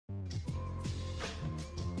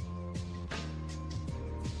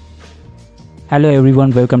Hello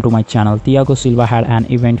everyone, welcome to my channel. Thiago Silva had an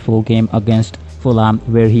eventful game against Fulham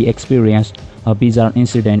where he experienced a bizarre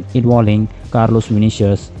incident involving Carlos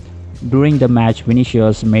Vinicius. During the match,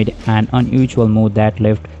 Vinicius made an unusual move that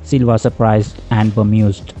left Silva surprised and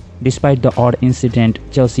bemused. Despite the odd incident,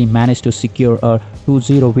 Chelsea managed to secure a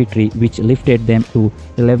 2-0 victory which lifted them to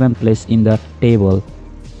 11th place in the table.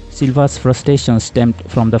 Silva's frustration stemmed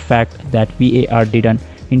from the fact that VAR didn't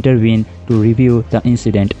intervene to review the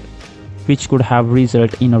incident, which could have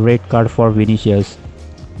resulted in a red card for Vinicius.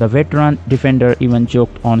 The veteran defender even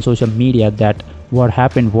joked on social media that what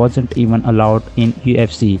happened wasn't even allowed in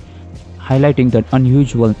UFC, highlighting the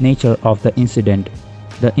unusual nature of the incident.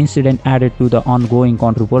 The incident added to the ongoing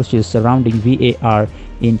controversies surrounding VAR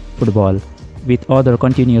in football, with other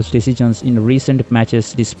continuous decisions in recent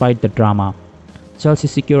matches despite the drama. Chelsea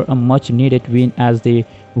secured a much-needed win as they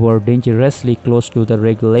were dangerously close to the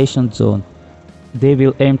relegation zone. They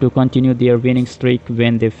will aim to continue their winning streak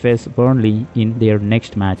when they face Burnley in their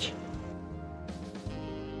next match.